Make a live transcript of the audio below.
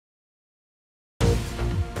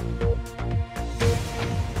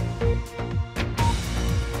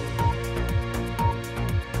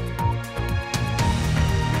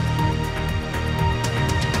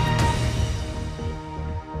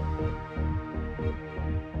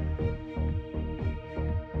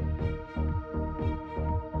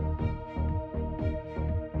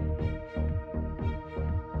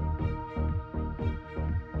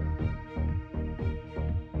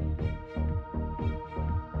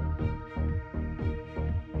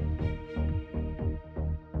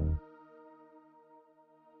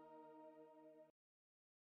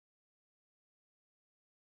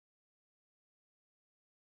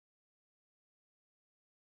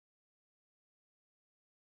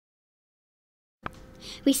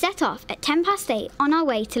We set off at 8:10 on our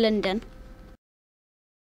way to London.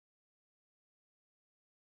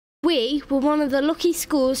 We were one of the lucky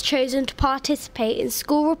schools chosen to participate in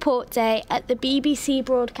School Report Day at the BBC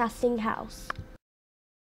Broadcasting House.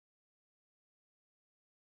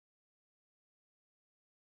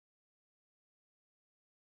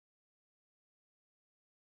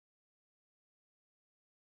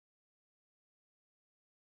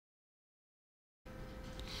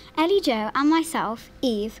 Ellie Jo and myself,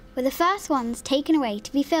 Eve, were the first ones taken away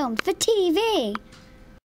to be filmed for TV.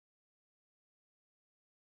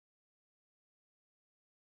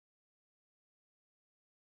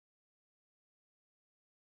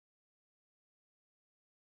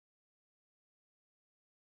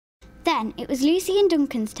 Then it was Lucy and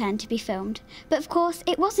Duncan's turn to be filmed, but of course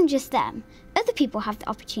it wasn't just them. Other people have the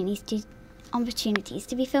opportunities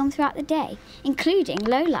to be filmed throughout the day, including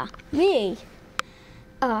Lola. Me?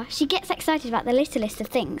 Oh, she gets excited about the littlest of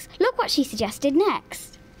things. Look what she suggested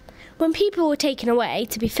next. When people were taken away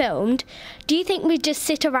to be filmed, do you think we'd just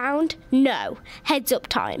sit around? No. Heads Up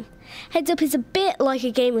time. Heads Up is a bit like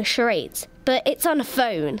a game of charades, but it's on a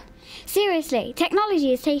phone. Seriously,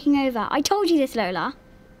 technology is taking over. I told you this, Lola.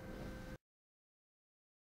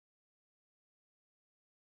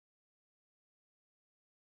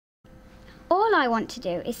 All I want to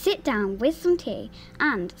do is sit down with some tea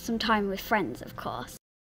and some time with friends, of course.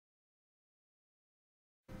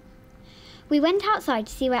 We went outside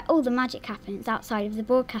to see where all the magic happens outside of the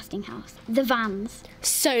broadcasting house, the vans.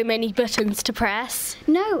 So many buttons to press.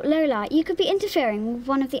 No, Lola, you could be interfering with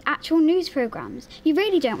one of the actual news programmes. You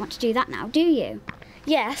really don't want to do that now, do you?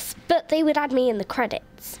 Yes, but they would add me in the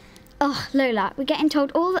credits. Oh, Lola, we're getting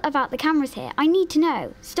told all about the cameras here. I need to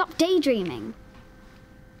know. Stop daydreaming.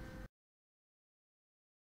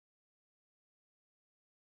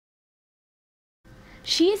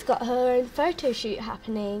 She's got her own photo shoot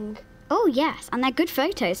happening. Oh yes, and they're good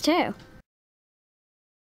photos too.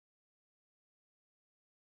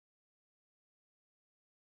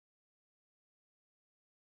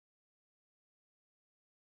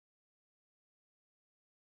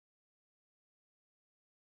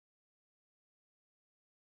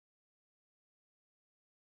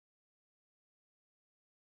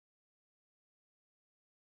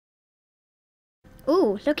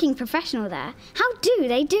 Ooh, looking professional there. How do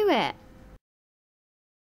they do it?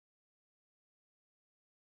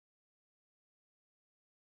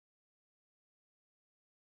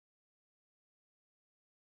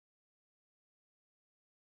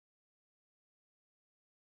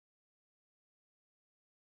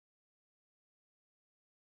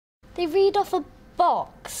 They read off a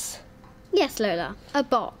box. Yes, Lola, a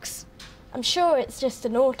box. I'm sure it's just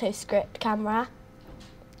an autoscript camera.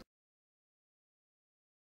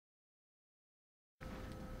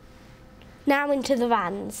 Now into the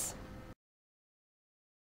vans.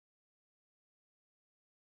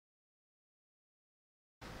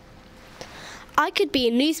 I could be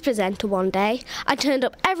a news presenter one day. I turned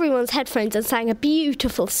up everyone's headphones and sang a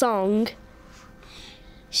beautiful song.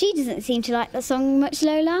 She doesn't seem to like the song much,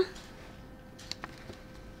 Lola.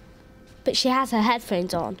 But she has her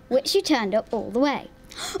headphones on. Which you turned up all the way.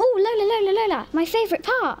 Oh, Lola, my favourite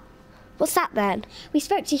part. What's that then? We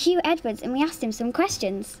spoke to Hugh Edwards and we asked him some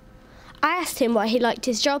questions. I asked him why he liked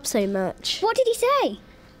his job so much. What did he say?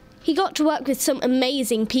 He got to work with some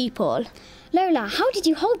amazing people. Lola, how did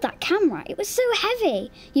you hold that camera? It was so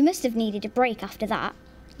heavy. You must have needed a break after that.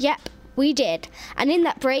 Yep, we did. And in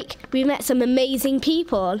that break, we met some amazing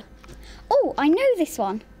people. Oh, I know this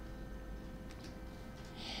one.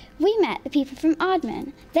 We met the people from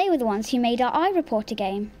Aardman. They were the ones who made our iReporter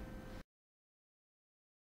game.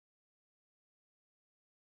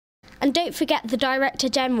 And don't forget the Director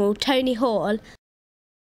General, Tony Hall.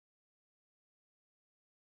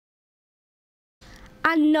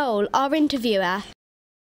 And Noel, our interviewer.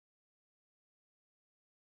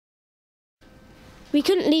 We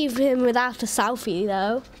couldn't leave him without a selfie,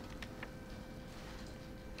 though.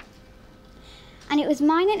 And it was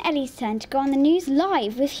mine and Ellie's turn to go on the news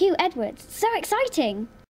live with Hugh Edwards. So exciting!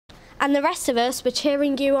 And the rest of us were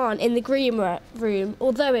cheering you on in the green room,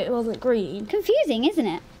 although it wasn't green. Confusing, isn't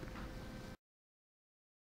it?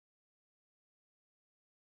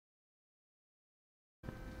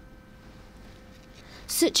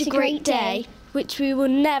 Such a great day, which we will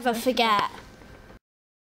never forget.